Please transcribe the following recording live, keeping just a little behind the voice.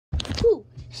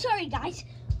Sorry, guys.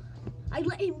 I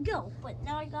let him go, but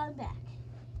now I got him back.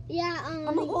 Yeah,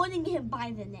 I'm holding him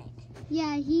by the neck.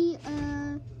 Yeah, he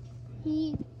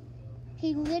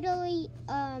literally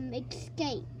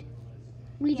escaped.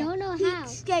 We don't know he how. He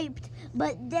escaped,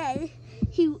 but then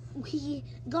he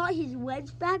got his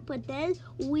wedge back, but then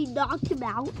we knocked him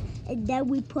out, and then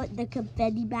we put the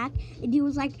confetti back, and he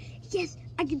was like, yes,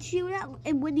 I can shoot out.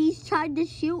 And when he's trying to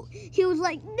shoot, he was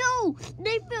like, no,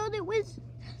 they filled it with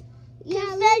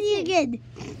confetti again,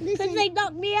 because they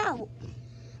knocked me out.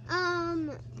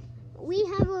 We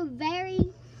have a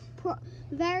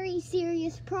very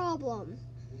serious problem.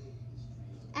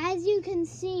 As you can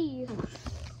see,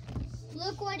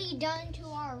 look what he done to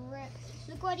our room.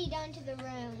 Look what he done to the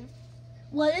room.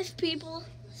 What if people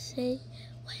say,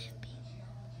 what if people...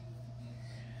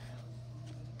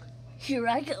 Here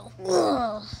I go.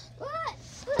 What?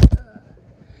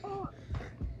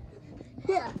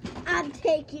 Yeah, I'm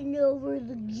taking over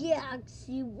the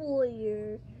Galaxy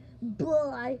Warrior.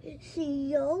 Bye.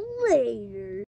 See you later.